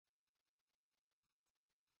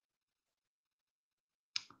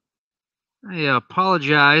I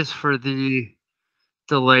apologize for the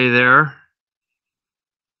delay there.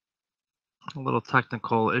 A little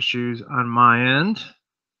technical issues on my end,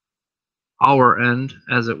 our end,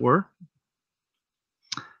 as it were.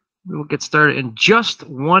 We will get started in just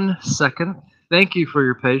 1 second. Thank you for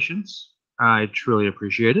your patience. I truly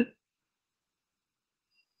appreciate it.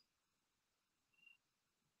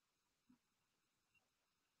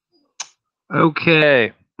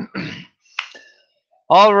 Okay.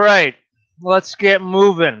 All right. Let's get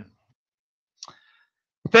moving.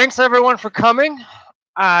 Thanks everyone for coming.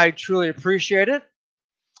 I truly appreciate it.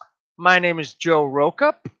 My name is Joe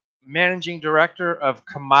Rokop, Managing Director of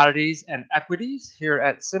Commodities and Equities here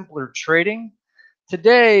at Simpler Trading.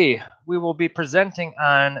 Today, we will be presenting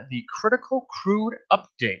on the critical crude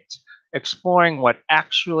update, exploring what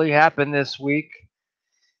actually happened this week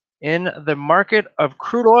in the market of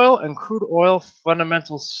crude oil and crude oil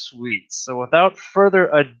fundamental suites. So without further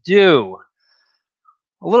ado,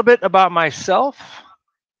 a little bit about myself.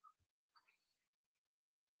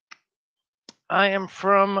 I am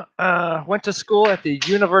went to school at the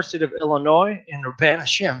University of Illinois in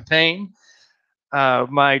Urbana-Champaign.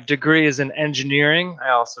 My degree is in engineering.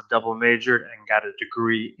 I also double majored and got a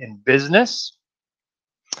degree in business.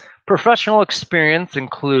 Professional experience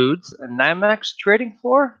includes a NYMEX trading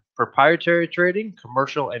floor, proprietary trading,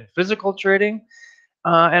 commercial and physical trading,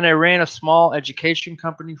 and I ran a small education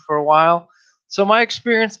company for a while. So my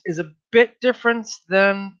experience is a bit different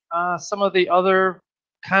than some of the other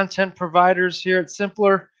content providers here at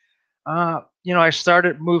Simpler. I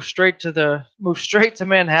moved straight to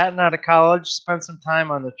Manhattan out of college, spent some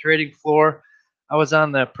time on the trading floor. I was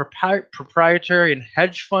on the proprietary and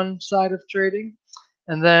hedge fund side of trading.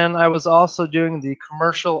 And then I was also doing the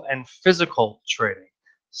commercial and physical trading.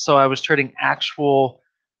 So I was trading actual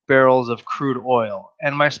barrels of crude oil.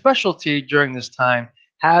 And my specialty during this time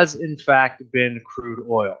has, in fact, been crude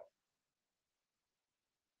oil.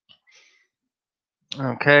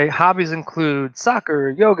 Okay, hobbies include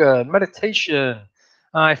soccer, yoga, and meditation.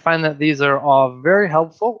 I find that these are all very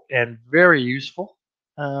helpful and very useful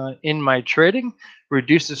in my trading,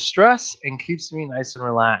 reduces stress, and keeps me nice and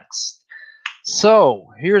relaxed.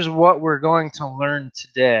 So here's what we're going to learn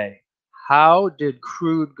today. How did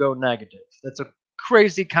crude go negative? That's a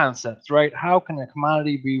crazy concept, right? How can a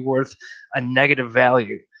commodity be worth a negative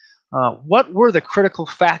value? What were the critical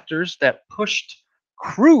factors that pushed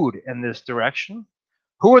crude in this direction?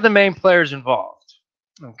 Who are the main players involved?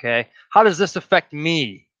 Okay. How does this affect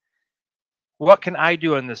me? What can I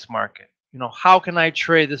do in this market? How can I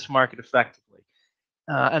trade this market effectively?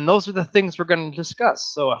 And those are the things we're going to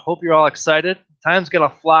discuss. So I hope you're all excited. Time's going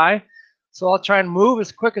to fly. So I'll try and move as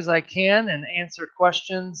quick as I can and answer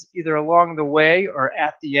questions either along the way or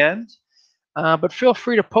at the end. But feel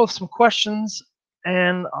free to post some questions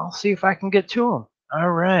and I'll see if I can get to them.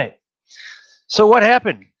 All right. So what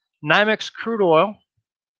happened? NYMEX crude oil,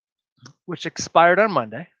 which expired on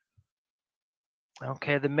Monday.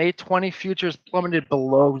 Okay, the May 20 futures plummeted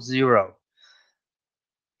below zero.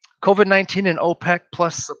 COVID-19 and OPEC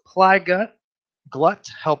plus supply glut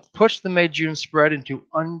helped push the May-June spread into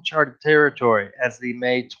uncharted territory as the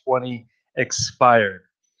May 20 expired.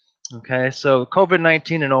 Okay, so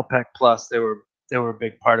COVID-19 and OPEC plus, they were a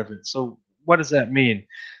big part of it. So what does that mean?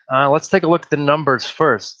 Let's take a look at the numbers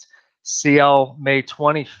first. CL May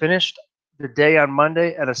 20 finished the day on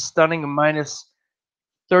Monday at a stunning minus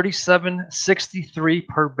 37.63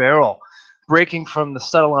 per barrel, breaking from the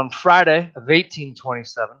settle on Friday of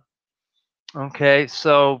 18.27. Okay,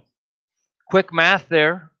 so quick math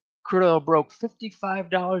there. Crude oil broke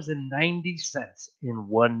 $55.90 in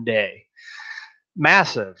one day.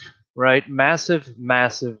 Massive, right? Massive,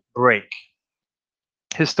 massive break.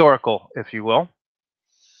 Historical, if you will.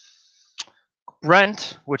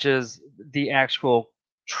 Brent, which is the actual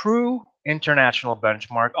true international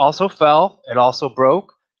benchmark, also fell. It also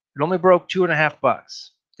broke. It only broke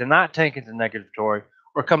 $2.50. Did not tank into negative territory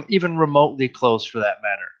or come even remotely close for that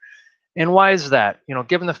matter. And why is that?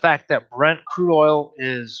 Given the fact that Brent crude oil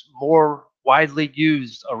is more widely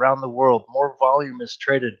used around the world, more volume is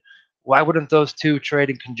traded, why wouldn't those two trade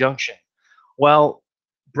in conjunction? Well,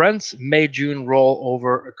 Brent's May-June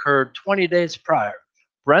rollover occurred 20 days prior.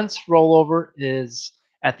 Brent's rollover is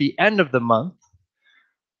at the end of the month,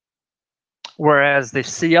 whereas the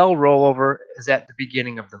CL rollover is at the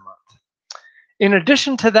beginning of the month. In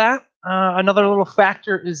addition to that, another little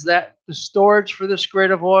factor is that the storage for this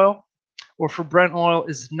grade of oil or for Brent oil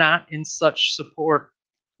is not in such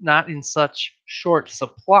short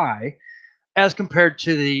supply as compared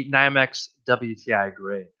to the NYMEX WTI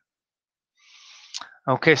grade.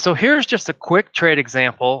 Okay, so here's just a quick trade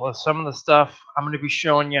example of some of the stuff I'm going to be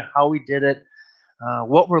showing you how we did it,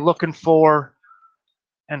 what we're looking for,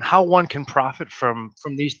 and how one can profit from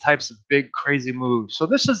these types of big crazy moves. So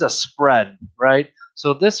this is a spread, right?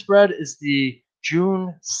 So this spread is the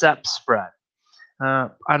June SEP spread.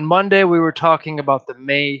 On Monday, we were talking about the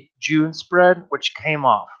May June spread, which came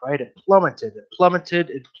off, right? It plummeted, it plummeted,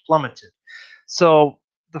 it plummeted. So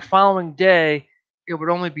the following day, it would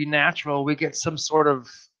only be natural we get some sort of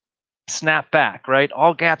snap back, right?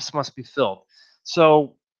 All gaps must be filled.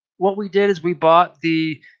 So what we did is we bought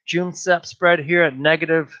the June SEP spread here at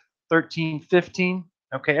negative 13.15.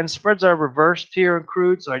 Okay, and spreads are reversed here in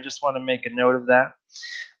crude, so I just want to make a note of that.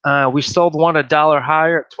 We sold one $1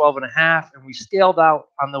 higher at 12.5, and we scaled out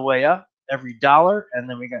on the way up every dollar, and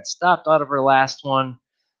then we got stopped out of our last one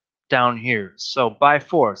down here. So buy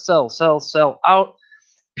 4, sell, sell, sell out.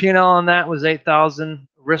 P&L on that was 8,000.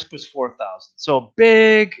 Risk was 4,000. So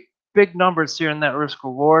big numbers here in that risk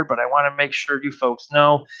reward, but I want to make sure you folks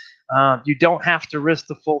know you don't have to risk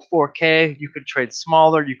the full 4K. You could trade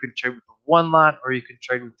smaller, you could trade with the one lot, or you could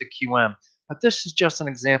trade with the QM. But this is just an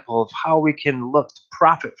example of how we can look to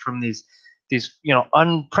profit from these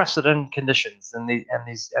unprecedented conditions and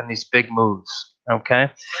these big moves. Okay,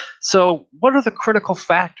 so what are the critical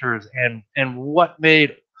factors and what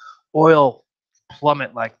made oil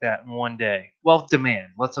plummet like that in one day? Well, demand.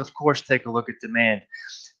 Let's of course take a look at demand.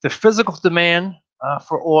 The physical demand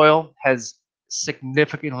for oil has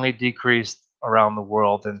significantly decreased around the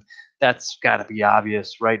world, and that's got to be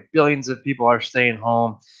obvious, right? Billions of people are staying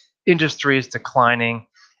home, industry is declining,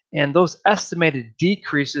 and those estimated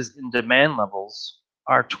decreases in demand levels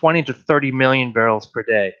are 20 to 30 million barrels per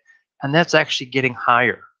day, and that's actually getting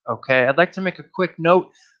higher. Okay, I'd like to make a quick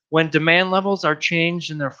note. When demand levels are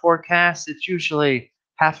changed in their forecast, it's usually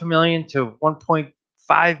 500,000 to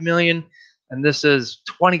 1.5 million, and this is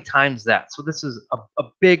 20 times that. So this is a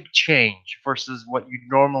big change versus what you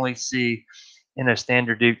normally see in a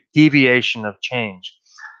standard deviation of change.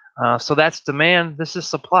 So that's demand. This is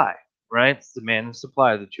supply, right? It's demand and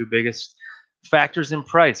supply, the two biggest factors in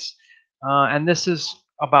price. And this is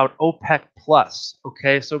about OPEC plus.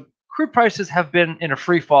 Okay, so crude prices have been in a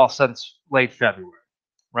free fall since late February,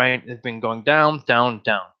 right? It's been going down, down,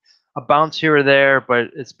 down. A bounce here or there, but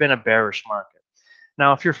it's been a bearish market.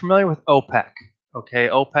 Now, if you're familiar with OPEC, okay,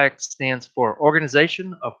 OPEC stands for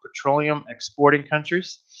Organization of Petroleum Exporting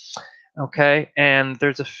Countries, okay, and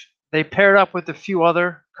they paired up with a few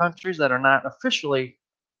other countries that are not officially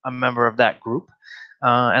a member of that group,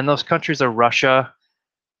 and those countries are Russia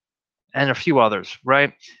and a few others,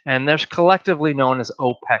 right? And they're collectively known as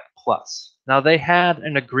OPEC plus. Now they had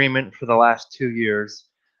an agreement for the last 2 years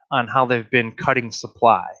on how they've been cutting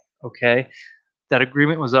supply. Okay, that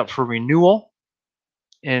agreement was up for renewal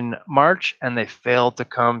in March, and they failed to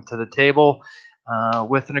come to the table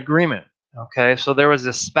with an agreement. Okay, so there was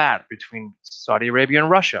a spat between Saudi Arabia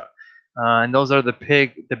and Russia, and those are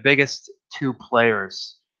the biggest two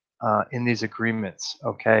players in these agreements.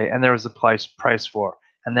 Okay, and there was a price war,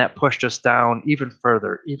 and that pushed us down even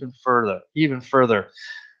further, even further, even further.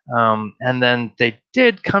 And then they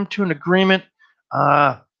did come to an agreement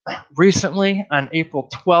recently on April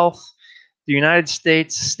 12th. The United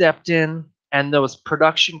States stepped in, and those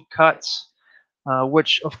production cuts,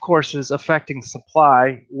 which of course is affecting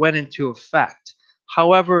supply, went into effect.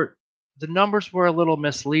 However, the numbers were a little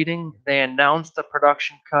misleading. They announced a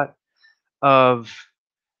production cut of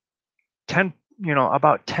 10,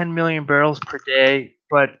 about 10 million barrels per day.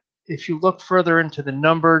 But if you look further into the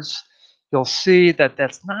numbers, you'll see that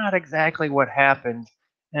that's not exactly what happened.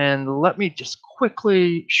 And let me just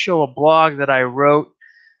quickly show a blog that I wrote,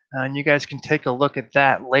 and you guys can take a look at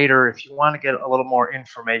that later if you want to get a little more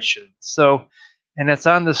information. So, and it's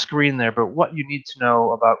on the screen there, but what you need to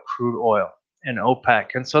know about crude oil and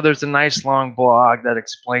OPEC. And so there's a nice long blog that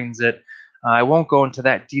explains it. I won't go into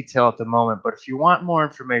that detail at the moment, but if you want more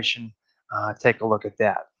information, take a look at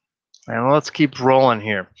that. And let's keep rolling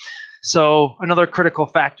here. So another critical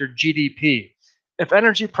factor, GDP. If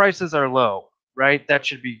energy prices are low, right, that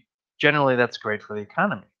should be generally that's great for the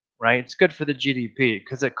economy, right? It's good for the GDP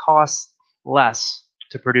because it costs less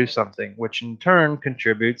to produce something, which in turn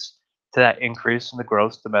contributes to that increase in the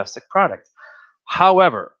gross domestic product.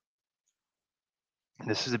 However,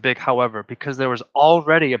 this is a big however, because there was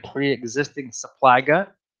already a pre-existing supply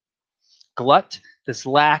glut, this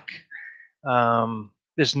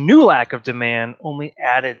this new lack of demand only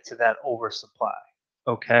added to that oversupply.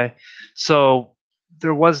 Okay, so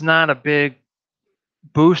there was not a big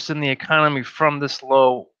boost in the economy from this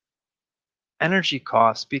low energy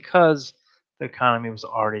cost because the economy was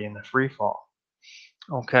already in the free fall.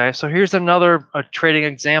 Okay, so here's another trading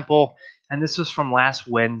example, and this was from last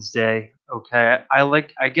Wednesday. Okay,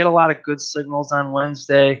 I get a lot of good signals on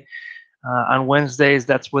Wednesday. On Wednesdays,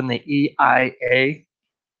 that's when the EIA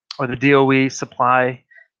or the DOE supply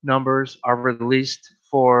numbers are released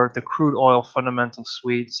for the crude oil fundamental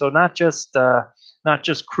suite. So not just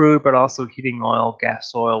crude, but also heating oil,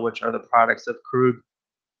 gas oil, which are the products of crude.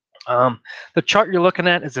 The chart you're looking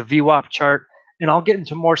at is a VWAP chart, and I'll get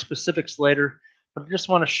into more specifics later. But I just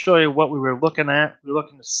want to show you what we were looking at. We're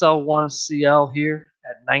looking to sell 1 CL here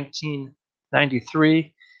at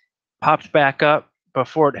 1993, popped back up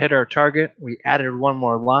before it hit our target. We added one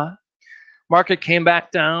more lot. Market came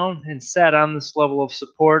back down and sat on this level of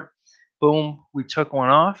support. Boom, we took one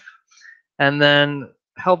off and then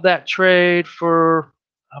held that trade for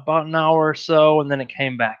about an hour or so, and then it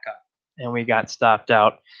came back up and we got stopped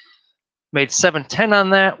out. Made 710 on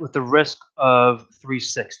that with a risk of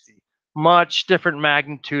 360. Much different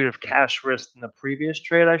magnitude of cash risk than the previous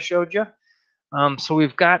trade I showed you. So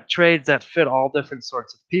we've got trades that fit all different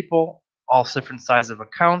sorts of people, all different sizes of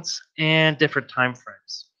accounts, and different time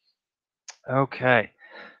frames. Okay,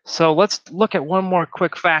 so let's look at one more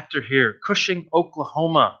quick factor here. Cushing,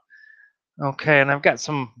 Oklahoma. Okay, and I've got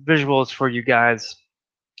some visuals for you guys.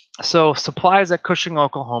 So supplies at Cushing,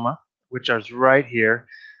 Oklahoma, which is right here,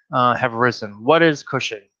 have risen. What is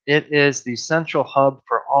Cushing? It is the central hub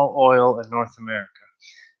for all oil in North America.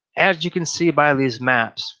 As you can see by these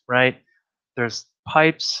maps, right, there's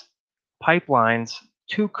pipelines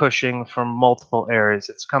to Cushing from multiple areas.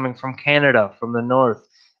 It's coming from Canada, from the north.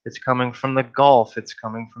 It's coming from the Gulf. It's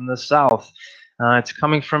coming from the south. It's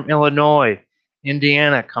coming from Illinois,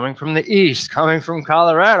 Indiana, coming from the east, coming from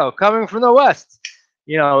Colorado, coming from the west.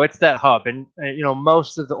 You know, it's that hub. And, you know,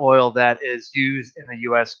 most of the oil that is used in the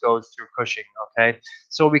U.S. goes through Cushing, okay?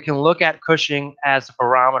 So we can look at Cushing as a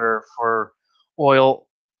barometer for oil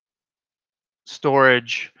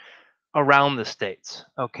storage around the states,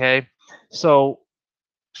 okay? So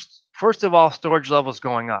first of all, storage levels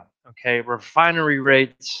going up, okay? Refinery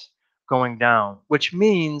rates going down, which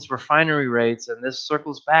means refinery rates, and this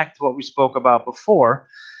circles back to what we spoke about before,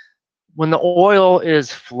 when the oil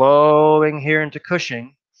is flowing here into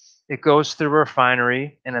Cushing, it goes through a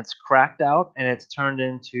refinery and it's cracked out and it's turned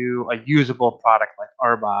into a usable product like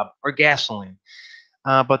RBOB or gasoline.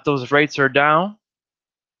 But those rates are down,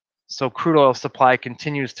 so crude oil supply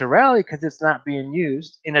continues to rally because it's not being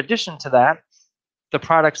used. In addition to that, the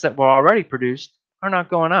products that were already produced are not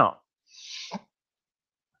going out.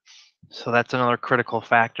 So that's another critical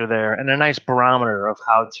factor there, and a nice barometer of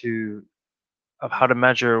how to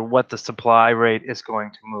measure what the supply rate is going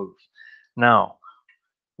to move. Now,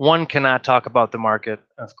 one cannot talk about the market,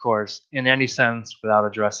 of course, in any sense without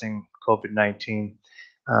addressing COVID-19.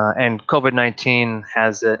 And COVID-19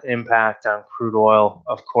 has an impact on crude oil,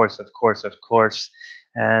 of course, of course, of course.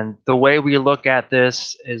 And the way we look at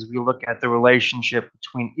this is we look at the relationship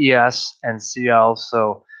between ES and CL.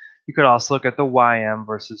 So you could also look at the YM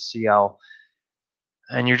versus CL.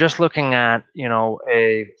 And you're just looking at, you know,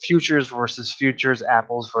 a futures versus futures,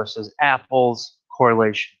 apples versus apples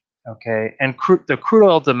correlation. Okay, and the crude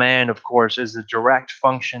oil demand, of course, is a direct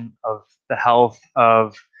function of the health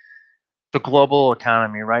of the global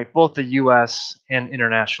economy, right? Both the U.S. and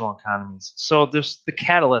international economies. So there's the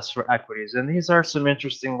catalyst for equities, and these are some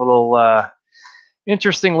interesting little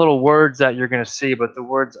words that you're going to see. But the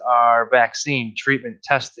words are vaccine, treatment,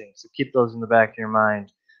 testing. So keep those in the back of your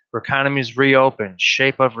mind. Economies reopen,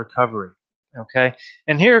 shape of recovery. Okay,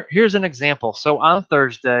 and here's an example. So on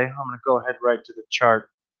Thursday, I'm going to go ahead right to the chart.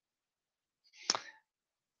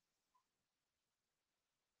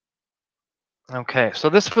 Okay, so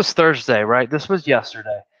this was Thursday, right? This was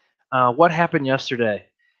yesterday. What happened yesterday?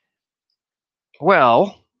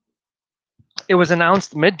 Well, it was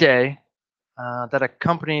announced midday that a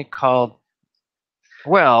company called,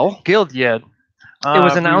 Gilead, it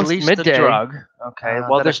was announced midday. Drug, okay.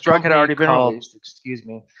 Well, this drug had already been released. Excuse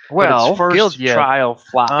me. Well, first Gilead, trial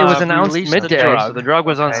flopped. It was announced midday, so the drug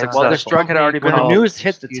was unsuccessful. Well, this drug had already been. When the news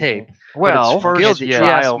hit the tape, well, Gilead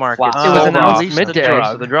trial market. It was announced midday,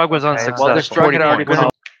 so the drug was unsuccessful. Well, this drug had already been.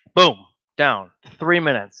 Boom, down. 3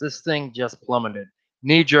 minutes. This thing just plummeted.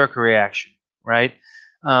 Knee-jerk reaction, right?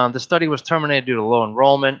 The study was terminated due to low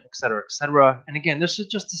enrollment, et cetera, et cetera. And again, this is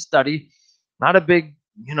just a study, not a big.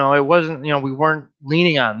 You know, it wasn't, you know, we weren't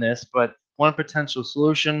leaning on this, but one potential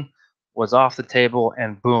solution was off the table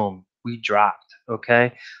and boom, we dropped.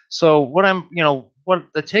 Okay. So what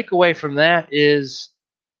the takeaway from that is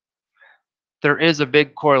there is a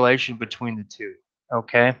big correlation between the two.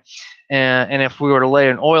 Okay. And if we were to lay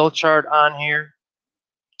an oil chart on here,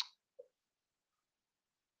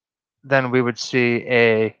 then we would see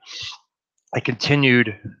a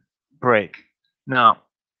continued break. Now,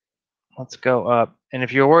 let's go up. And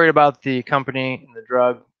if you're worried about the company and the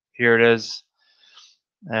drug, here it is.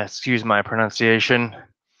 Excuse my pronunciation.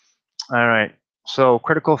 All right. So,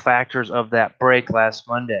 critical factors of that break last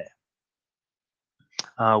Monday.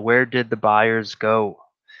 Where did the buyers go?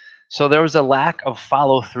 So, there was a lack of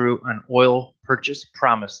follow through on oil purchase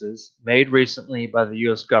promises made recently by the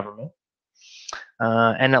US government.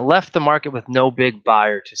 And it left the market with no big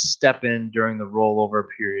buyer to step in during the rollover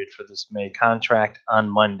period for this May contract on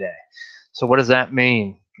Monday. So what does that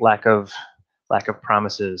mean? Lack of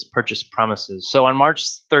promises, purchase promises. So on March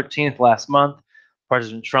 13th last month,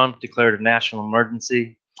 President Trump declared a national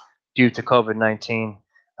emergency due to COVID-19.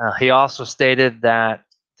 He also stated that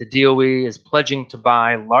the DOE is pledging to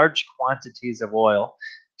buy large quantities of oil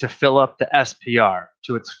to fill up the SPR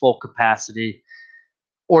to its full capacity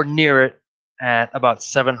or near it at about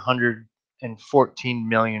 714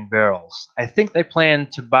 million barrels. I think they plan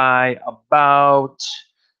to buy about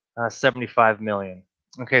 75 million.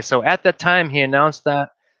 Okay, so at that time he announced that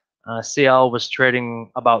CL was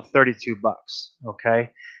trading about 32 bucks.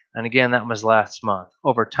 Okay, and again that was last month.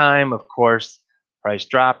 Over time, of course, price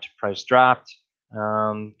dropped,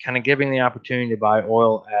 kind of giving the opportunity to buy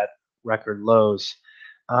oil at record lows.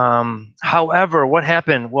 However, what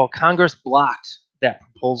happened? Well, Congress blocked that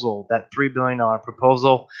proposal, that $3 billion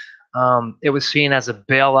proposal. It was seen as a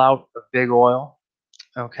bailout of big oil.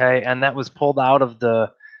 Okay, and that was pulled out of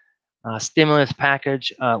the stimulus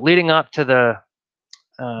package leading up to the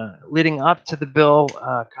bill.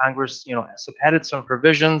 Congress, added some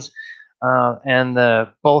provisions, and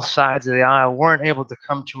both sides of the aisle weren't able to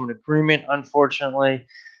come to an agreement, unfortunately.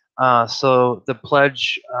 So the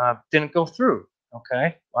pledge didn't go through.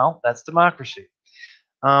 Okay, well, that's democracy.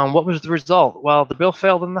 What was the result? Well, the bill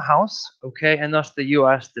failed in the House, okay, and thus the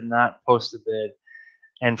U.S. did not post a bid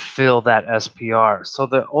and fill that SPR. So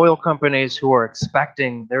the oil companies who are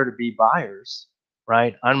expecting there to be buyers,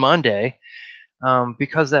 right, on Monday,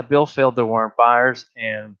 because that bill failed, there weren't buyers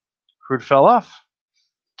and crude fell off.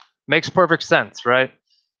 Makes perfect sense, right?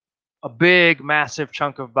 A big, massive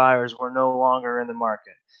chunk of buyers were no longer in the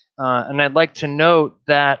market. And I'd like to note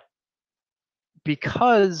that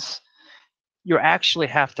because you actually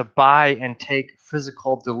have to buy and take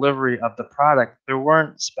physical delivery of the product, there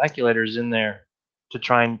weren't speculators in there to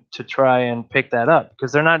try and pick that up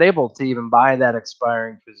because they're not able to even buy that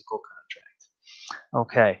expiring physical contract.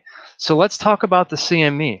 Okay, so let's talk about the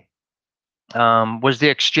CME. Was the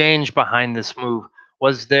exchange behind this move?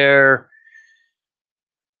 Was there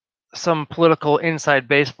some political inside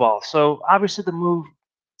baseball? So obviously the move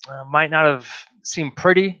might not have seemed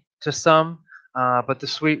pretty to some, but the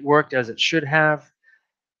suite worked as it should have.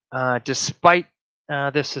 Despite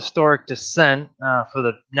this historic descent for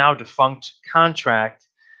the now defunct contract,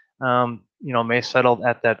 May settled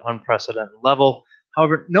at that unprecedented level.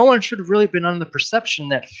 However, no one should have really been under the perception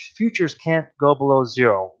that futures can't go below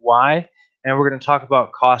zero. Why? And we're going to talk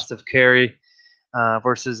about cost of carry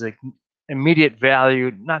versus immediate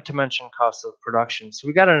value, not to mention cost of production. So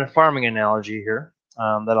we got a farming analogy here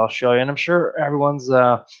that I'll show you, and I'm sure everyone's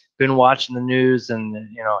been watching the news and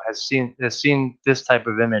has seen this type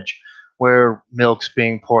of image where milk's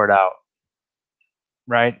being poured out,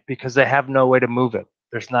 right? Because they have no way to move it.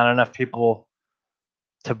 There's not enough people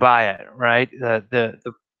to buy it, right?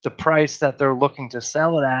 The price that they're looking to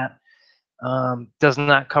sell it at does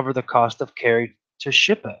not cover the cost of carry to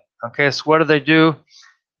ship it. Okay, so what do?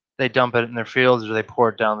 They dump it in their fields or they pour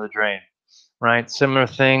it down the drain, right? Similar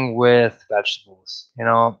thing with vegetables.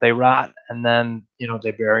 They rot and then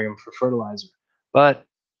they bury them for fertilizer. But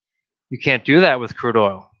you can't do that with crude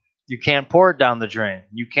oil. You can't pour it down the drain.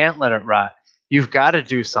 You can't let it rot. You've got to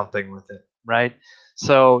do something with it, right?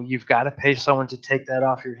 So you've got to pay someone to take that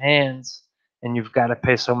off your hands, and you've got to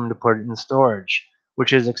pay someone to put it in storage,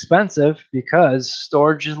 which is expensive because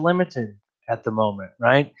storage is limited at the moment,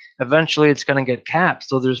 right? Eventually it's going to get capped,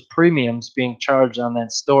 so there's premiums being charged on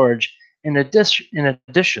that storage in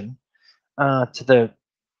addition to the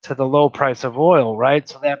low price of oil, right?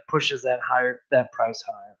 So that pushes that price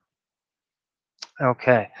higher.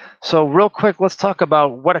 Okay, so real quick, let's talk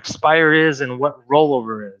about what expiry is and what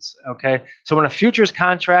rollover is. Okay, so when a futures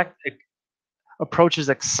contract approaches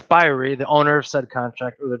expiry, the owner of said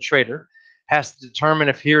contract or the trader has to determine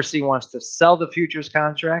if he or she wants to sell the futures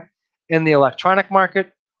contract in the electronic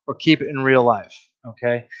market or keep it in real life.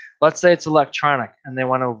 Okay, let's say it's electronic and they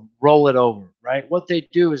want to roll it over, right? What they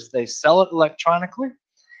do is they sell it electronically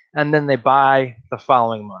and then they buy the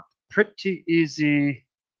following month. Pretty easy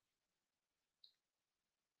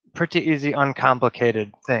pretty easy,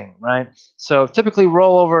 uncomplicated thing, right? So typically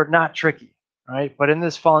rollover, not tricky, right? But in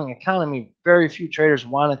this falling economy, very few traders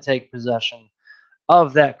want to take possession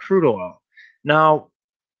of that crude oil. Now,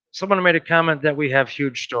 someone made a comment that we have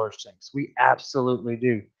huge storage tanks. We absolutely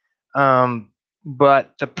do.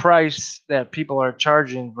 But the price that people are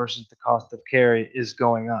charging versus the cost of carry is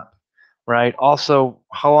going up, right? Also,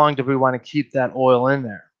 how long do we want to keep that oil in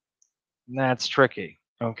there? That's tricky,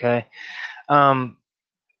 okay? Um,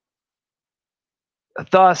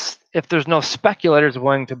 Thus, if there's no speculators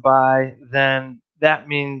willing to buy, then that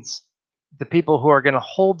means the people who are going to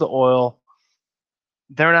hold the oil,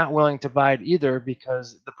 they're not willing to buy it either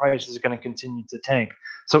because the price is going to continue to tank.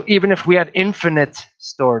 So even if we had infinite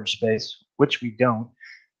storage space, which we don't,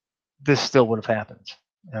 this still would have happened.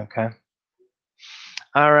 Okay.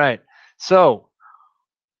 All right. So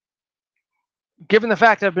given the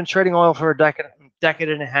fact I've been trading oil for a decade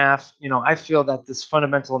and a half, I feel that this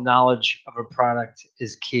fundamental knowledge of a product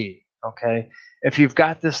is key. Okay, if you've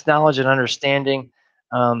got this knowledge and understanding,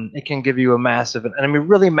 it can give you a massive, and I mean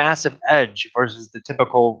really massive edge versus the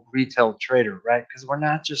typical retail trader, right? Because we're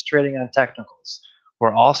not just trading on technicals;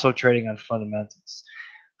 we're also trading on fundamentals.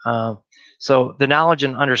 Um, so the knowledge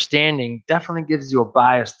and understanding definitely gives you a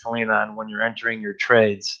bias to lean on when you're entering your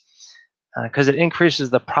trades because it increases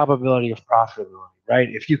the probability of profitability, right?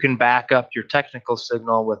 If you can back up your technical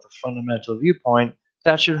signal with a fundamental viewpoint,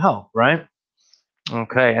 that should help, right?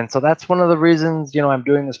 Okay, and so that's one of the reasons I'm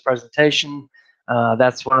doing this presentation.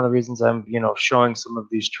 That's one of the reasons I'm showing some of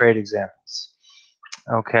these trade examples.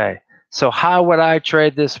 Okay, so how would I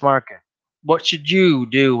trade this market? What should you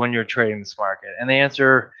do when you're trading this market? And the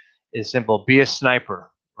answer is simple: be a sniper,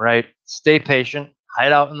 right? Stay patient,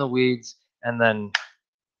 hide out in the weeds, and then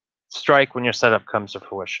strike when your setup comes to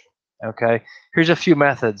fruition. Okay, here's a few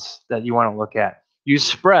methods that you want to look at. Use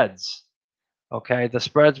spreads. Okay, the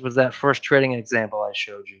spreads was that first trading example I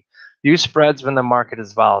showed you. Use spreads when the market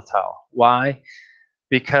is volatile. Why?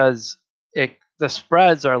 Because the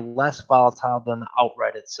spreads are less volatile than the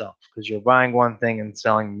outright itself because you're buying one thing and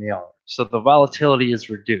selling the other. So the volatility is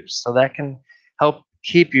reduced. So that can help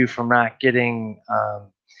keep you from not getting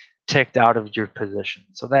ticked out of your position.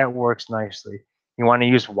 So that works nicely. You want to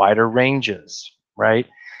use wider ranges, right?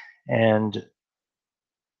 And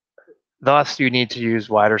thus you need to use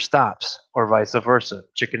wider stops or vice versa,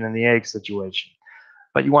 chicken and the egg situation.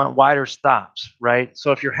 But you want wider stops, right?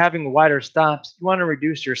 So if you're having wider stops, you want to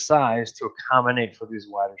reduce your size to accommodate for these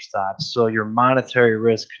wider stops. So your monetary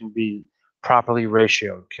risk can be properly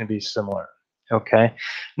ratioed, can be similar. Okay.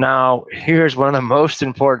 Now, here's one of the most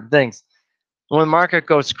important things. When the market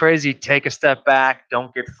goes crazy, take a step back.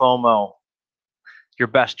 Don't get FOMO. Your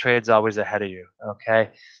best trade's always ahead of you. Okay.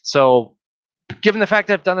 So given the fact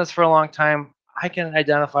that I've done this for a long time, I can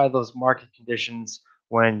identify those market conditions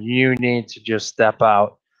when you need to just step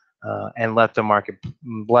out and let the market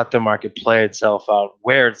play itself out,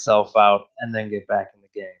 wear itself out, and then get back in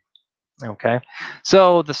the game. Okay,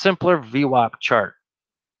 so the simpler VWAP chart.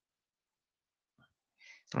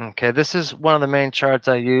 Okay, this is one of the main charts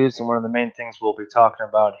I use and one of the main things we'll be talking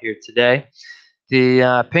about here today.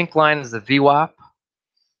 The pink line is the VWAP.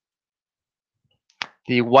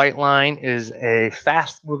 The white line is a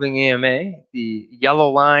fast-moving EMA. The yellow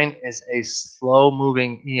line is a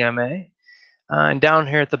slow-moving EMA. And down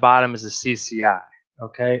here at the bottom is a CCI.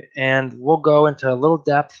 Okay, and we'll go into a little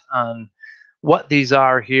depth on what these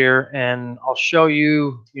are here, and I'll show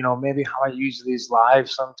you, maybe how I use these live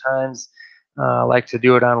sometimes. I like to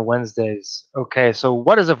do it on Wednesdays. Okay, so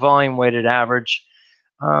what is a volume-weighted average?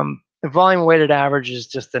 A volume-weighted average is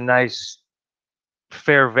just a nice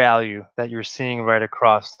fair value that you're seeing right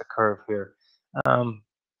across the curve here. Um,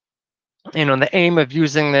 the aim of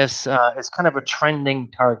using this is kind of a trending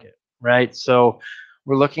target, right? So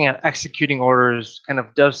we're looking at executing orders kind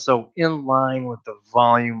of does so in line with the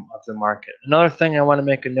volume of the market. Another thing I want to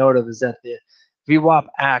make a note of is that the VWAP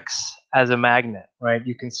acts as a magnet, right?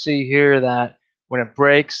 You can see here that when it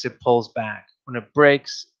breaks, it pulls back. When it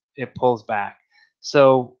breaks, it pulls back.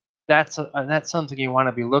 So that's something you want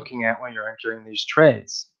to be looking at when you're entering these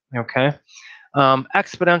trades, okay?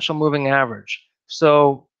 Exponential moving average.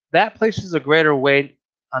 So that places a greater weight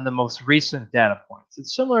on the most recent data points.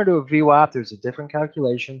 It's similar to a VWAP. There's a different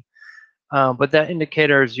calculation, but that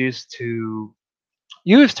indicator is used to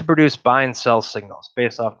produce buy and sell signals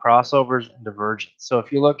based off crossovers and divergence. So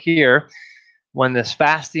if you look here, when this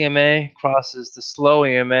fast EMA crosses the slow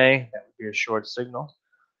EMA, that would be a short signal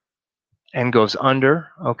and goes under.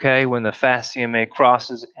 Okay, when the fast EMA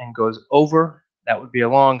crosses and goes over, that would be a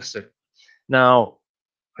long signal. Now,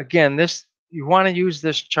 again, you want to use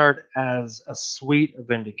this chart as a suite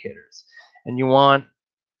of indicators, and you want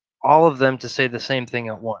all of them to say the same thing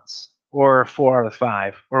at once, or 4 out of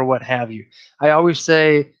 5, or what have you. I always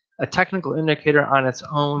say a technical indicator on its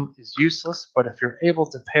own is useless, but if you're able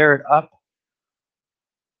to pair it up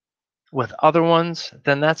with other ones,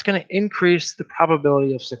 then that's going to increase the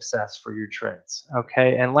probability of success for your trades.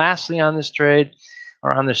 Okay, and lastly on this trade,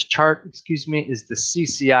 or on this chart, excuse me, is the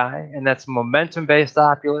CCI, and that's momentum-based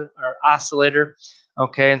oscillator.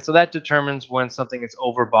 Okay, and so that determines when something is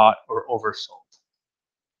overbought or oversold.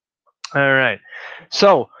 All right,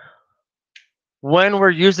 so when we're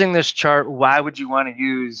using this chart, why would you want to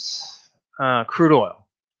use crude oil,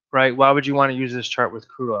 right? Why would you want to use this chart with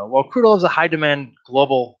crude oil? Well, crude oil is a high-demand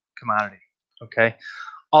global commodity. Okay,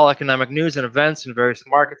 all economic news and events in various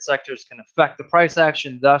market sectors can affect the price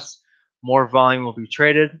action. Thus, more volume will be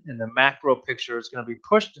traded, and the macro picture is going to be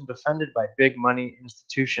pushed and defended by big money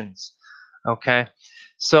institutions. Okay,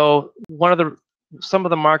 so some of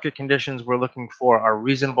the market conditions we're looking for are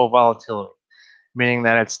reasonable volatility, meaning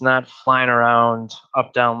that it's not flying around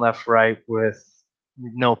up, down, left, right with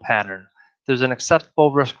no pattern. There's an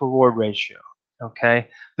acceptable risk-reward ratio. Okay,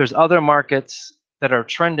 there's other markets that are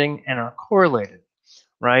trending and are correlated,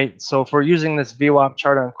 right? So if we're using this VWAP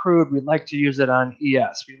chart on crude, we'd like to use it on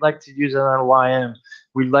ES. We'd like to use it on YM.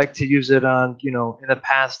 We'd like to use it on, in the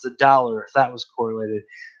past, the dollar, if that was correlated.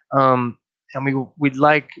 And we'd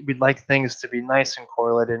like things to be nice and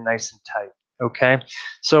correlated, nice and tight. Okay,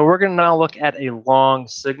 so we're going to now look at a long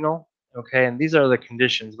signal. Okay, and these are the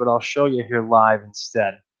conditions, but I'll show you here live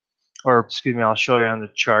instead, or excuse me, I'll show you on the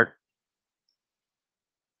chart.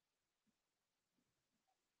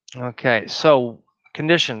 Okay, so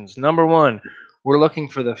conditions. Number one, we're looking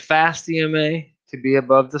for the fast EMA to be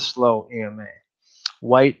above the slow EMA.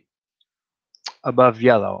 White above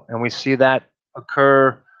yellow, and we see that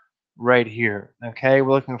occur right here. Okay,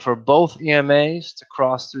 we're looking for both EMAs to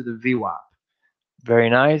cross through the VWAP. Very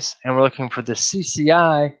nice. And we're looking for the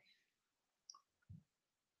CCI,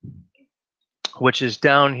 which is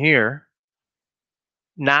down here,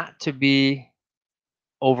 not to be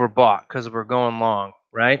overbought because we're going long,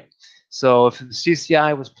 right? So if the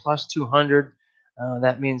CCI was plus 200,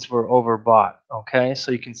 that means we're overbought. Okay,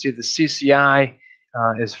 so you can see the CCI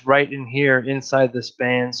is right in here inside this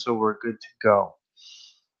band, so we're good to go.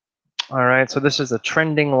 All right, so this is a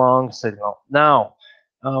trending long signal. Now,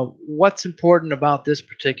 what's important about this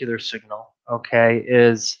particular signal, okay,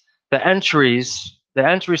 is the entry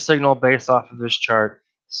signal based off of this chart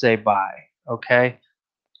say buy, okay?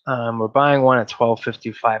 We're buying one at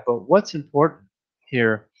 12.55, but what's important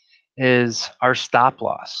here is our stop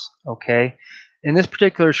loss, okay? In this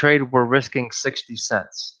particular trade, we're risking 60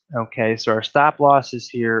 cents, okay? So our stop loss is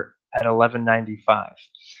here at 11.95.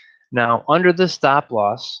 Now, under the stop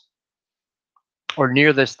loss, or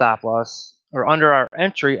near the stop loss, or under our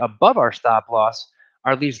entry above our stop loss,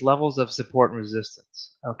 are these levels of support and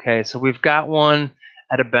resistance, okay? So we've got one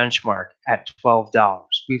at a benchmark at $12.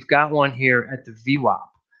 We've got one here at the VWAP.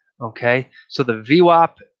 Okay, so the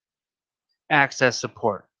VWAP access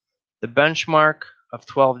support, the benchmark of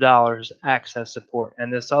 $12 access support,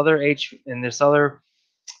 and this other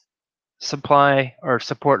supply or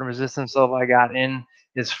support and resistance level I got in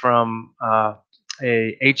is from a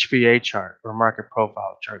HVA chart or market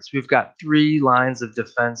profile chart. So we've got 3 lines of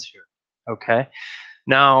defense here. Okay,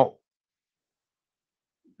 now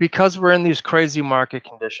because we're in these crazy market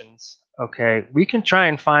conditions, okay, we can try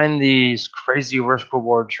and find these crazy risk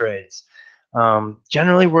reward trades.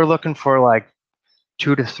 Generally, we're looking for like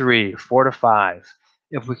 2 to 3, 4 to 5.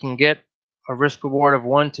 If we can get a risk reward of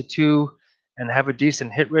 1 to 2 and have a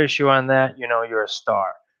decent hit ratio on that, you're a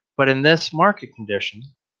star. But in this market condition,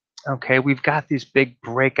 okay, we've got these big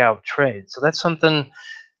breakout trades. So that's something,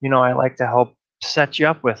 I like to help set you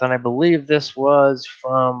up with. And I believe this was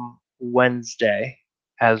from Wednesday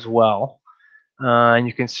as well. And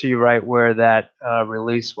you can see right where that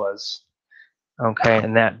release was. Okay,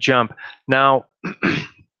 and that jump. Now,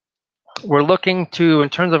 we're looking to, in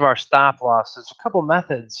terms of our stop loss, there's a couple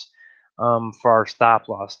methods for our stop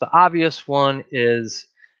loss. The obvious one is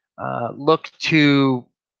look to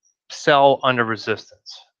sell under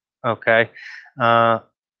resistance. Okay.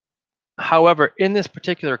 However, in this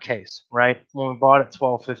particular case, right, when we bought at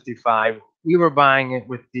 12.55, we were buying it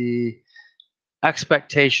with the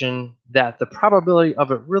expectation that the probability of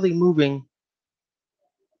it really moving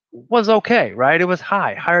was okay, right? It was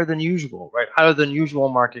higher than usual, right? Higher than usual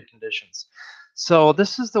market conditions. So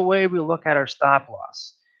this is the way we look at our stop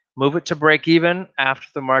loss. Move it to break even after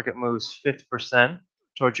the market moves 50%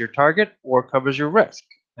 towards your target or covers your risk,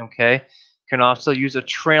 okay? You can also use a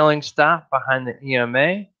trailing stop behind the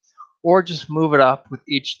EMA or just move it up with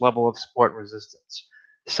each level of support resistance.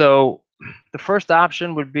 So the first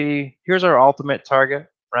option would be, here's our ultimate target,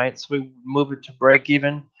 right? So we move it to break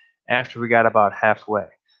even after we got about halfway.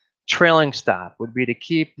 Trailing stop would be to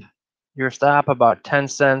keep your stop about 10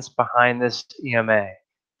 cents behind this EMA,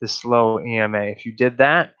 this low EMA. If you did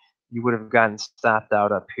that, you would have gotten stopped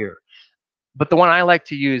out up here. But the one I like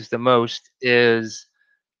to use the most is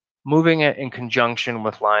moving it in conjunction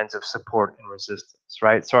with lines of support and resistance,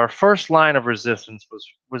 right? So our first line of resistance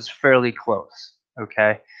was fairly close,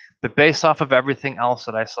 okay? But based off of everything else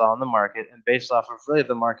that I saw in the market and based off of really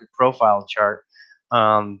the market profile chart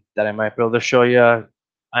that I might be able to show you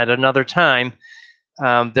at another time,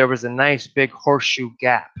 there was a nice big horseshoe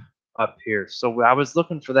gap up here. So I was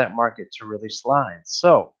looking for that market to really slide.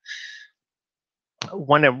 So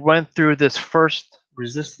when it went through this first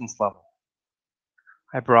resistance level,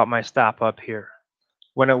 I brought my stop up here.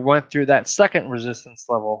 When it went through that second resistance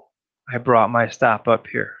level, I brought my stop up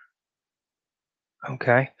here.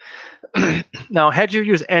 Okay. Now, had you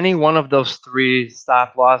used any one of those three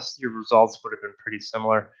stop loss, your results would have been pretty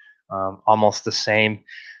similar, almost the same.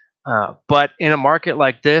 But in a market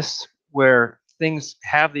like this, where things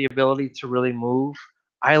have the ability to really move,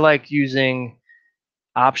 I like using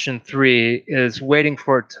option 3 is waiting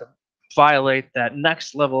for it to violate that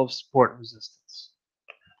next level of support resistance.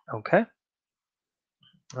 Okay.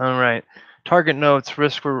 All right. Target notes,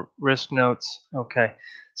 risk notes. Okay.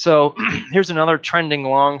 So here's another trending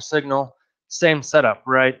long signal. Same setup,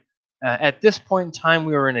 right? At this point in time,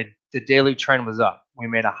 we were the daily trend was up. We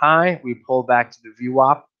made a high. We pulled back to the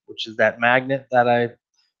VWAP, which is that magnet that I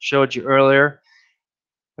showed you earlier.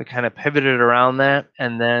 We kind of pivoted around that,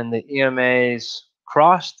 and then the EMAs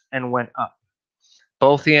crossed and went up.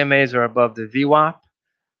 Both EMAs are above the VWAP,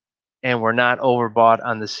 and we're not overbought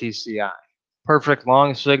on the CCI. Perfect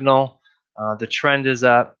long signal. The trend is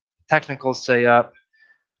up. Technicals say up.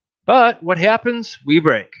 But what happens? We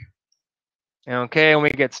break. Okay, and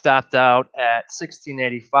we get stopped out at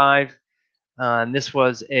 1685. And this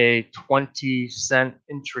was a 20-cent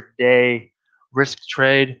intraday risk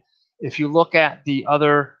trade. If you look at the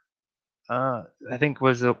other, I think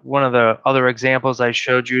was one of the other examples I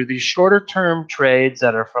showed you, these shorter term trades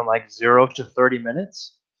that are from like 0 to 30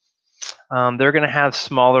 minutes, they're going to have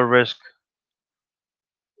smaller risk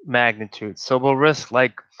magnitude. So we'll risk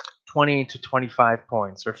like 20 to 25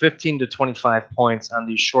 points or 15 to 25 points on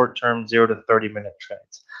these short-term 0 to 30-minute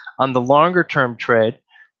trades. On the longer-term trade,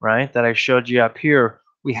 right, that I showed you up here,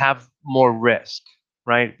 we have more risk,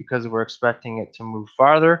 right, because we're expecting it to move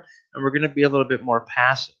farther and we're going to be a little bit more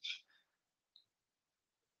passive.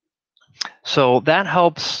 So that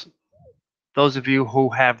helps those of you who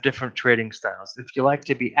have different trading styles. If you like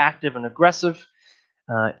to be active and aggressive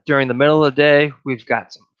during the middle of the day, we've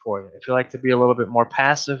got some for you. If you like to be a little bit more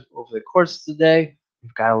passive over the course of the day,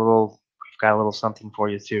 we've got a little something for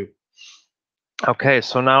you too. Okay,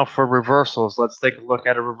 so now for reversals, let's take a look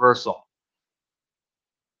at a reversal.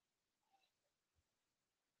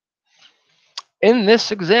 In this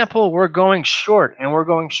example, we're going short, and we're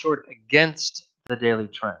going short against the daily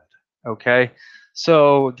trend. Okay,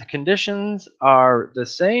 so the conditions are the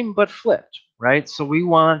same but flipped, right? So we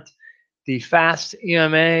want the fast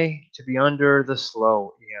EMA to be under the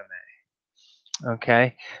slow EMA.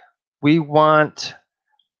 Okay, we want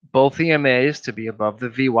both EMAs to be above the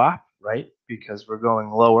VWAP, right? Because we're going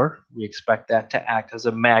lower. We expect that to act as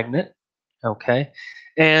a magnet. Okay.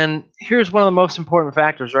 And here's one of the most important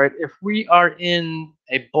factors, right? If we are in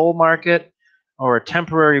a bull market or a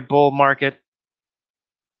temporary bull market,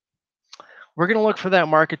 we're going to look for that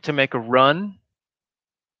market to make a run,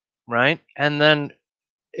 right? And then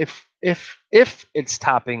if it's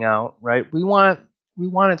topping out, right, we want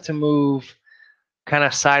it to move kind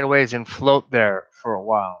of sideways and float there for a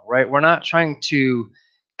while, right? We're not trying to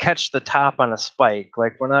catch the top on a spike.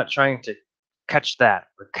 Like we're not trying to catch that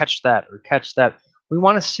or catch that or catch that. We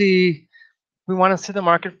want to see the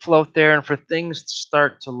market float there and for things to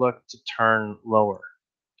start to look to turn lower.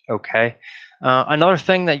 Okay. Another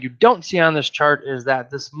thing that you don't see on this chart is that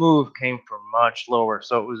this move came from much lower,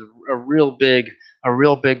 so it was a real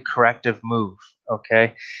big corrective move.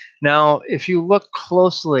 Okay. Now, if you look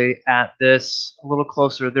closely at this, a little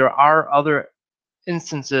closer, there are other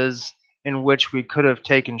instances in which we could have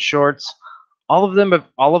taken shorts. All of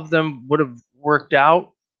them would have worked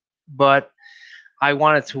out, but I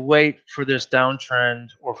wanted to wait for this downtrend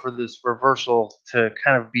or for this reversal to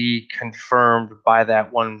kind of be confirmed by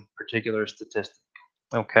that one particular statistic.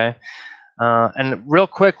 Okay. And real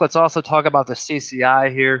quick, let's also talk about the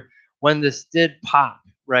CCI here. When this did pop,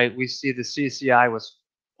 right, we see the CCI was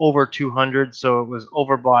over 200, so it was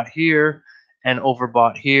overbought here and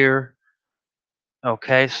overbought here.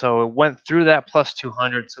 Okay, so it went through that plus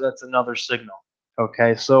 200, so that's another signal.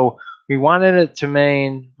 Okay, so we wanted it to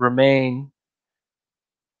remain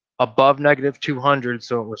above negative 200,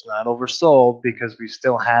 so it was not oversold because we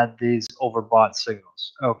still had these overbought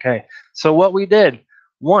signals. Okay, so what we did,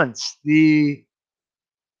 once the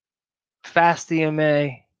fast EMA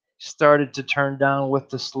started to turn down with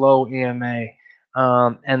the slow EMA,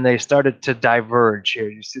 and they started to diverge here.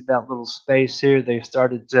 You see that little space here? They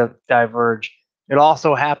started to diverge. It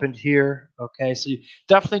also happened here. Okay, so you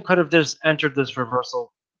definitely could have just entered this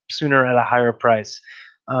reversal sooner at a higher price.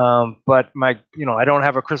 But I don't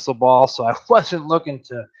have a crystal ball, so I wasn't looking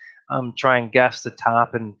to try and guess the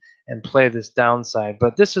top and play this downside.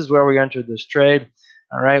 But this is where we entered this trade.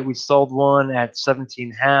 All right, we sold one at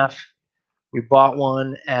 17.5. We bought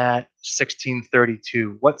one at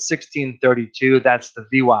 1632. What's 1632? That's the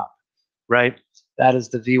VWAP, right? That is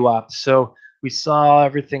the VWAP. So we saw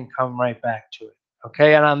everything come right back to it.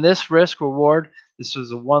 Okay, and on this risk reward, this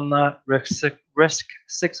was a one lot risk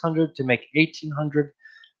 600 to make 1800.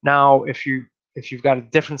 Now, if you've got a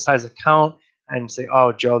different size account and say,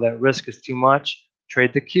 oh, Joe, that risk is too much,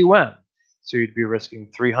 trade the QM. So you'd be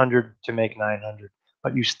risking 300 to make 900,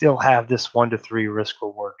 but you still have this 1 to 3 risk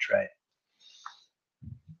reward trade.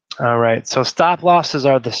 All right, so stop losses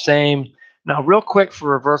are the same. Now, real quick for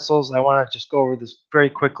reversals, I want to just go over this very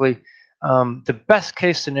quickly. The best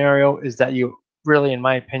case scenario is that you really, in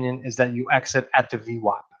my opinion, is that you exit at the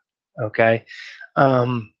VWAP. Okay.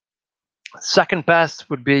 Second best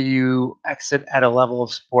would be you exit at a level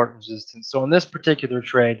of support resistance. So in this particular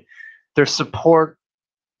trade, there's support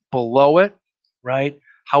below it, right?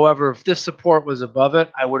 However, if this support was above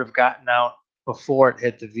it, I would have gotten out before it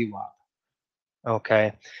hit the VWAP.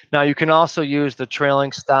 Okay. Now you can also use the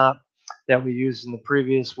trailing stop that we used in the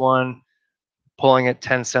previous one, pulling it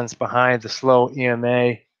 10 cents behind the slow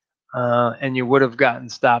EMA, and you would have gotten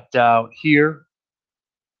stopped out here,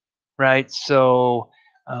 right? So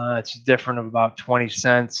it's different of about 20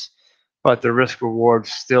 cents, but the risk reward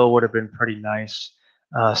still would have been pretty nice.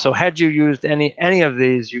 So had you used any of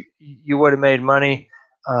these, you would have made money.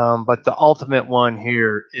 But the ultimate one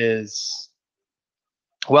here is,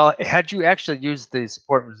 well, had you actually used the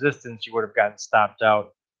support resistance, you would have gotten stopped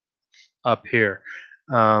out up here.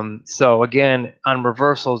 So again, on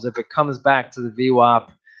reversals, if it comes back to the VWAP,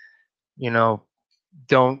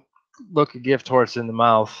 don't look a gift horse in the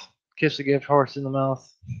mouth. Kiss a gift horse in the mouth.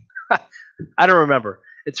 I don't remember.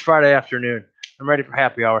 It's Friday afternoon. I'm ready for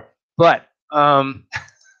happy hour. But I'm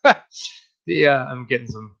getting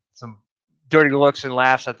some dirty looks and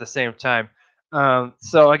laughs at the same time.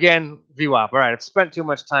 So again, VWAP. All right, I've spent too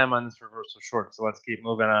much time on this reversal short, so let's keep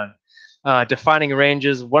moving on. Defining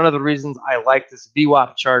ranges. One of the reasons I like this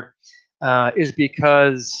VWAP chart is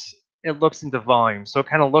because it looks into volume. So it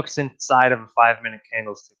kind of looks inside of a 5-minute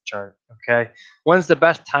candlestick chart. Okay. When's the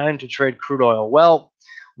best time to trade crude oil? Well,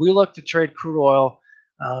 we look to trade crude oil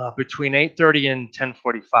between 8:30 and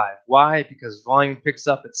 10:45. Why? Because volume picks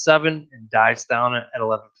up at 7 and dies down at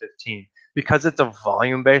 11:15. Because it's a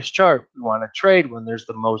volume-based chart, we want to trade when there's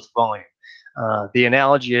the most volume. The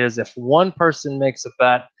analogy is if one person makes a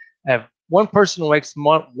bet, if one person makes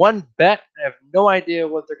one bet, I have no idea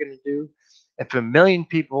what they're going to do. If a million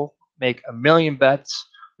people make a million bets,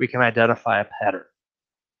 we can identify a pattern.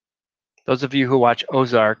 Those of you who watch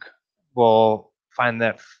Ozark will find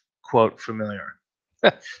that quote familiar.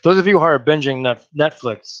 Those of you who are binging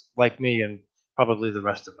Netflix, like me and probably the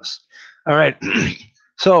rest of us. All right.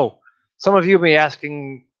 So some of you may be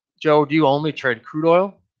asking, Joe, do you only trade crude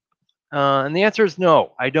oil? And the answer is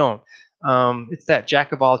no, I don't. It's that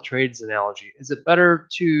jack of all trades analogy. Is it better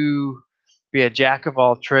to be a jack of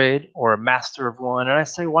all trade or a master of one? And I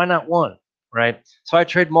say, why not one, right? So I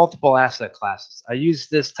trade multiple asset classes. I use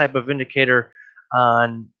this type of indicator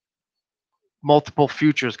on multiple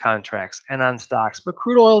futures contracts and on stocks, but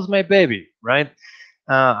crude oil is my baby, right?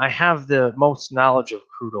 I have the most knowledge of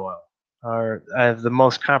crude oil, or I have the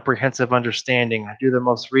most comprehensive understanding. I do the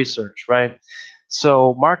most research, right?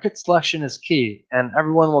 So market selection is key, and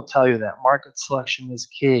everyone will tell you that market selection is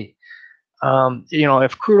key.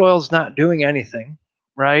 If crude oil is not doing anything,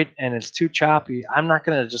 right, and it's too choppy, I'm not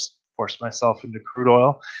going to just force myself into crude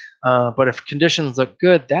oil. But if conditions look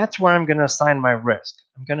good, that's where I'm going to assign my risk.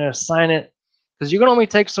 I'm going to assign it because you can only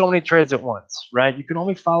take so many trades at once, right? You can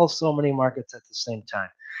only follow so many markets at the same time.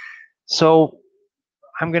 So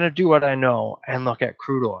I'm going to do what I know and look at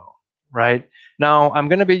crude oil, right? Now, I'm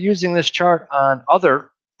going to be using this chart on other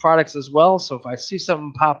products as well. So if I see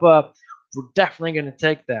something pop up, we're definitely going to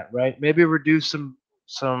take that, right? Maybe reduce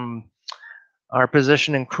our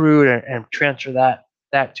position in crude and transfer that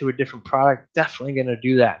that to a different product, definitely going to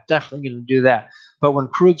do that. Definitely going to do that. But when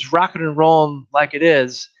crude's rocking and rolling like it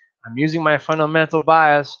is, I'm using my fundamental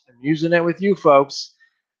bias. I'm using it with you folks.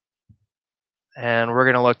 And we're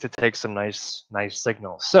going to look to take some nice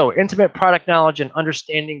signals. So intimate product knowledge and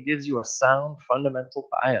understanding gives you a sound fundamental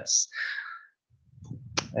bias.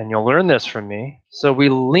 And you'll learn this from me. So we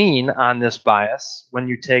lean on this bias when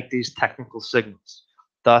you take these technical signals,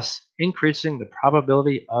 thus increasing the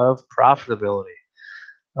probability of profitability.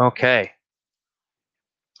 Okay.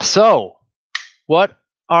 So what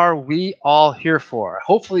are we all here for?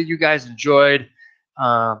 Hopefully you guys enjoyed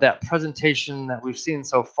that presentation that we've seen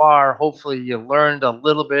so far. Hopefully you learned a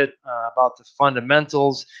little bit about the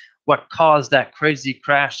fundamentals, what caused that crazy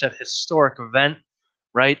crash, that historic event,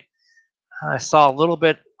 right? I saw a little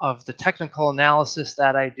bit of the technical analysis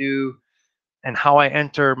that I do and how I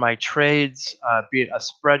enter my trades, be it a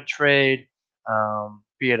spread trade,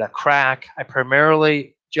 be it a crack. I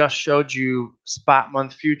primarily just showed you spot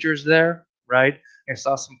month futures there, right? I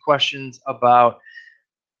saw some questions about,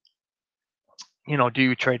 do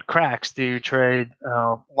you trade cracks? Do you trade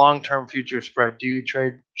long-term future spread? Do you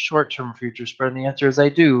trade short-term future spread? And the answer is I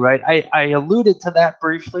do, right? I alluded to that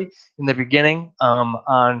briefly in the beginning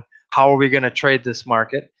on how are we going to trade this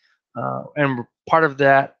market. And part of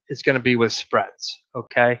that is going to be with spreads,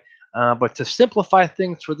 okay? But to simplify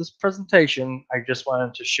things for this presentation, I just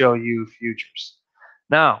wanted to show you futures.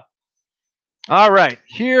 Now, all right,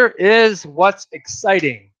 here is what's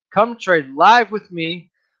exciting. Come trade live with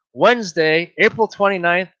me Wednesday, April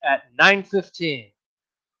 29th at 9:15.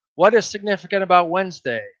 What is significant about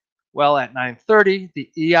Wednesday? Well, at 9:30,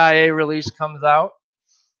 the EIA release comes out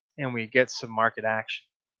and we get some market action.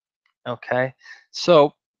 Okay,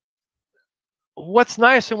 so what's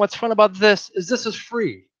nice and what's fun about this is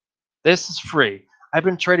free. This is free. I've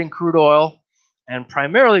been trading crude oil and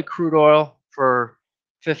primarily crude oil for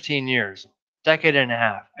 15 years, decade and a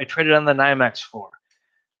half. I traded on the NYMEX floor.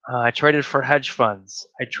 I traded for hedge funds.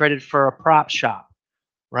 I traded for a prop shop,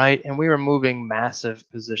 right? And we were moving massive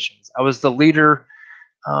positions. I was the leader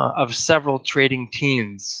of several trading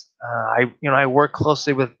teams. I worked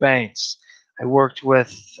closely with banks. I worked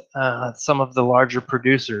with some of the larger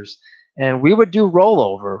producers, and we would do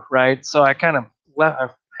rollover, right? So I kind of I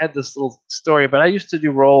had this little story, but I used to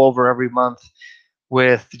do rollover every month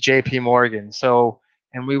with JP Morgan. So,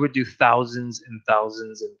 and we would do thousands and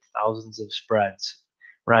thousands and thousands of spreads,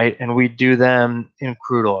 right? And we do them in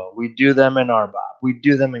crude oil. We do them in RBOB. We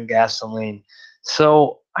do them in gasoline.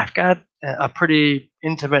 So I've got a pretty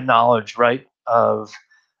intimate knowledge, right, of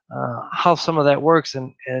how some of that works.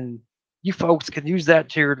 And you folks can use that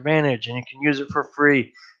to your advantage, and you can use it for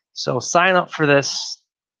free. So sign up for this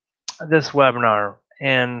webinar,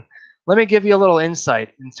 and let me give you a little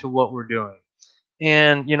insight into what we're doing.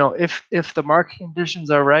 And if the market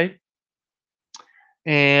conditions are right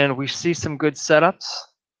and we see some good setups,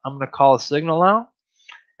 I'm going to call a signal now,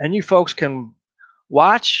 and you folks can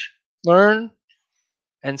watch, learn,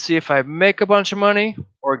 and see if I make a bunch of money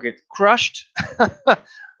or get crushed.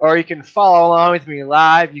 Or you can follow along with me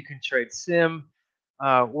live. You can trade sim,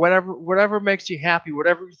 whatever makes you happy,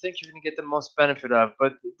 whatever you think you're going to get the most benefit of.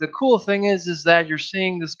 But the cool thing is that you're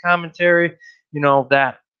seeing this commentary,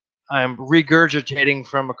 that I'm regurgitating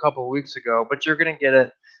from a couple of weeks ago, but you're going to get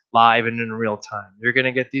it live and in real time. You're going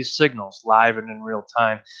to get these signals live and in real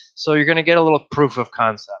time. So you're going to get a little proof of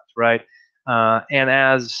concept, right? And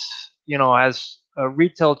as a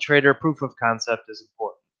retail trader, proof of concept is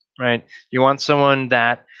important, right? You want someone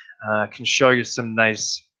that can show you some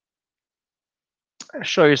nice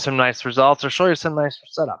results or show you some nice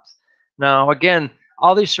setups. Now, again,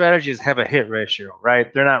 all these strategies have a hit ratio,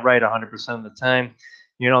 right? They're not right 100% of the time.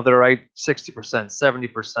 They're right 60%,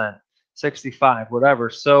 70%, 65,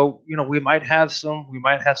 whatever. So, we might have some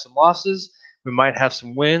losses, we might have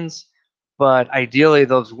some wins, but ideally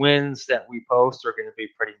those wins that we post are going to be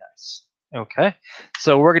pretty nice. Okay,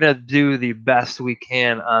 so we're going to do the best we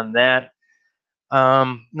can on that.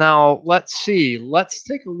 Now, let's see. Let's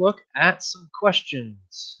take a look at some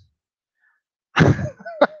questions. I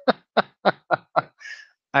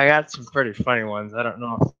got some pretty funny ones. I don't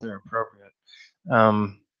know if they're appropriate.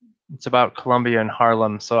 It's about Columbia and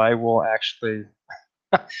Harlem, so I will actually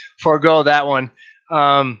forego that one.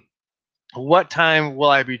 What time will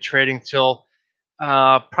I be trading till?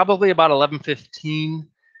 Probably about 11:15.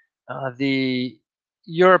 The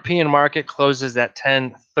European market closes at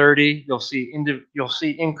 10:30. You'll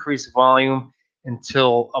see increased volume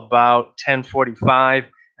until about 10:45,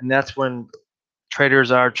 and that's when traders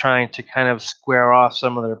are trying to kind of square off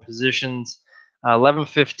some of their positions.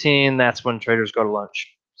 11:15, that's when traders go to lunch,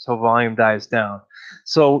 so volume dies down.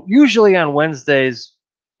 So usually on Wednesdays,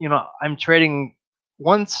 I'm trading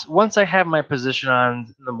once I have my position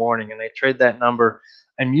on in the morning and I trade that number,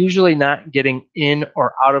 I'm usually not getting in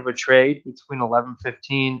or out of a trade between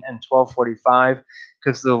 11:15 and 12:45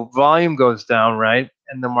 because the volume goes down, right?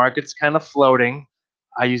 And the market's kind of floating.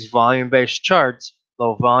 I use volume-based charts,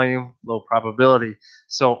 low volume, low probability.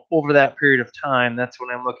 So over that period of time, that's when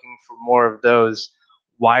I'm looking for more of those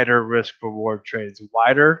wider risk reward trades,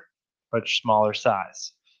 wider but smaller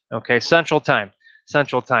size. Okay, Central Time.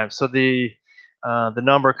 So the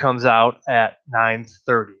number comes out at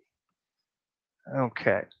 9:30.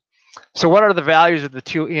 Okay. So what are the values of the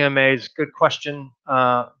two EMAs? Good question.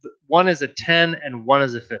 One is a 10 and one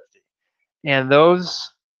is a 50, and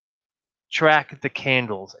those track the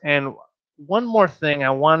candles. And one more thing I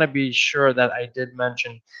want to be sure that I did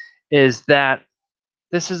mention is that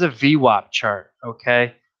this is a VWAP chart,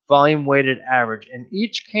 okay? Volume weighted average. And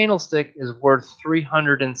each candlestick is worth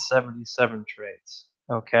 377 trades,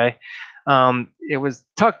 okay? It was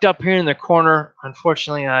tucked up here in the corner.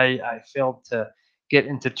 Unfortunately, I failed to get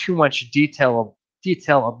into too much detail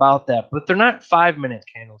about that, but they're not 5-minute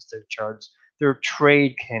candlestick charts. They're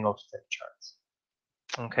trade candlestick charts.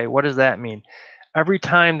 Okay, what does that mean? Every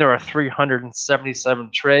time there are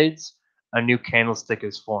 377 trades, a new candlestick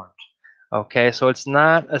is formed. Okay, so it's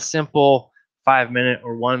not a simple 5-minute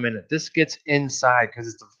or 1 minute. This gets inside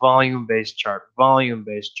because it's a volume-based chart,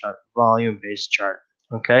 volume-based chart, volume-based chart.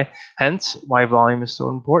 Okay, hence why volume is so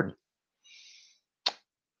important.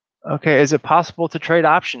 Okay, is it possible to trade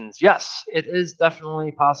options? Yes, it is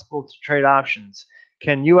definitely possible to trade options.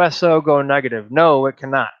 Can USO go negative? No, it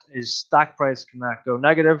cannot. His stock price cannot go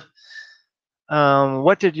negative.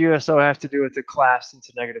 What did USO have to do with the collapse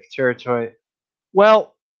into negative territory?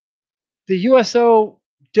 Well, the USO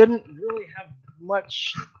didn't really have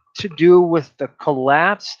much to do with the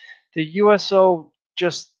collapse. The USO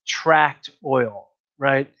just tracked oil,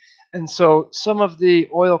 right? And so some of the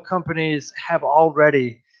oil companies have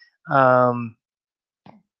already um,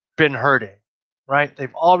 been hurting, right?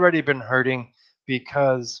 They've already been hurting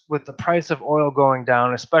because with the price of oil going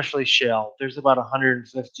down, especially shale, there's about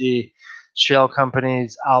 150 shale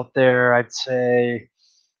companies out there. I'd say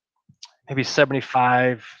maybe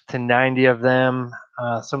 75 to 90 of them.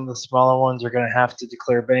 Some of the smaller ones are going to have to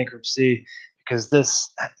declare bankruptcy because they're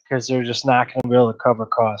just not going to be able to cover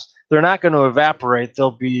costs. They're not going to evaporate. They'll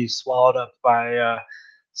be swallowed up by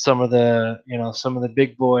some of the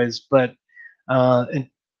big boys. But and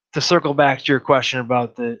to circle back to your question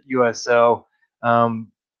about the USO, the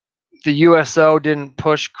USO didn't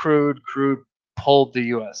push crude. Crude pulled the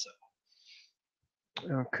USO.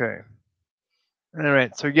 Okay. All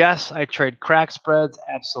right. So yes, I trade crack spreads.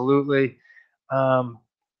 Absolutely. Um,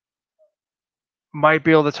 might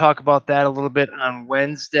be able to talk about that a little bit on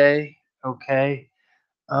Wednesday. Okay.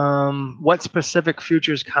 What specific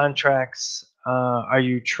futures contracts are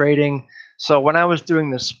you trading? So when I was doing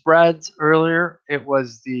the spreads earlier, it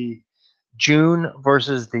was the June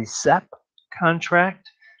versus the SEP contract.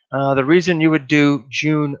 The reason you would do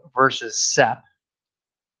June versus SEP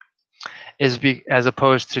is as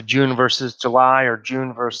opposed to June versus July or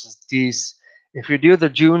June versus DECE. If you do the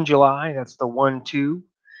June July, that's the 1-2,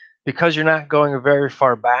 because you're not going very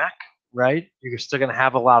far back, right? You're still going to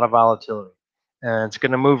have a lot of volatility, and it's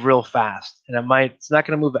going to move real fast. And it's not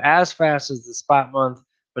going to move as fast as the spot month,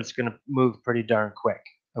 but it's going to move pretty darn quick.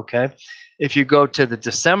 Okay, if you go to the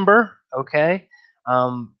December, okay,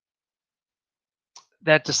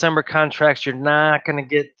 that December contracts, you're not going to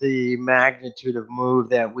get the magnitude of move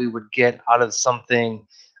that we would get out of something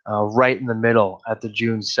right in the middle at the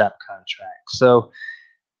June SEP contract. So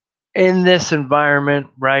in this environment,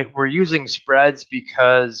 right, we're using spreads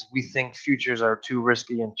because we think futures are too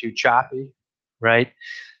risky and too choppy, right?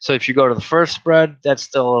 So if you go to the first spread, that's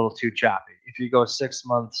still a little too choppy. If you go 6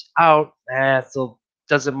 months out, it still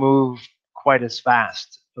doesn't move quite as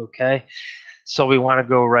fast, okay? So we want to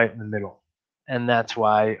go right in the middle. And that's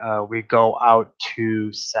why we go out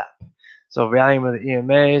to SEP. So volume of the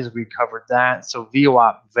EMAs, we covered that. So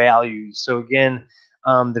VWAP values. So again,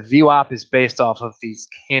 the VWAP is based off of these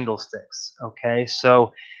candlesticks, okay?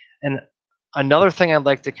 So, and another thing I'd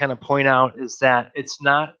like to kind of point out is that it's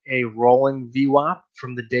not a rolling VWAP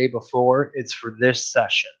from the day before. It's for this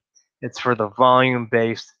session. It's for the volume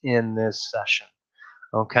based in this session,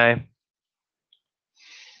 okay?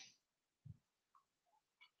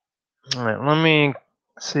 All right, let me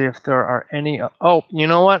see if there are any. Oh, you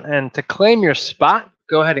know what? And to claim your spot,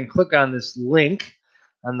 go ahead and click on this link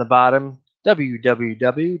on the bottom,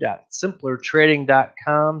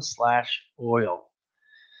 www.simplertrading.com/oil.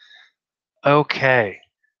 Okay,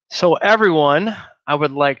 so everyone, I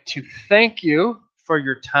would like to thank you for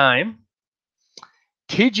your time.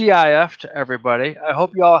 TGIF to everybody. I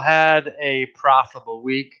hope you all had a profitable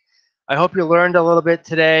week. I hope you learned a little bit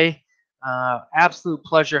today. Absolute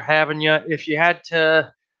pleasure having you. If you had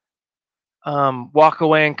to walk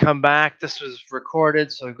away and come back, this was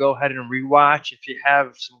recorded, so go ahead and rewatch. If you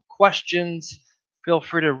have some questions, feel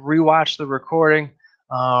free to rewatch the recording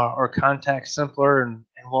or contact Simpler, and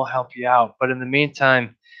we'll help you out. But in the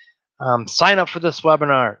meantime, sign up for this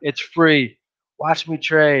webinar. It's free. Watch me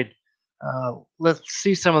trade. Let's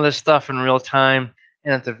see some of this stuff in real time.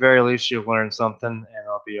 And at the very least, you'll learn something, and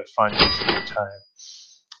it'll be a fun use of your time.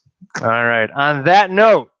 All right. On that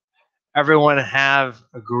note, everyone have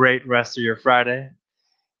a great rest of your Friday.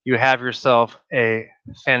 You have yourself a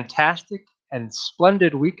fantastic and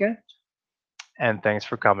splendid weekend. And thanks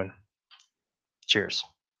for coming. Cheers.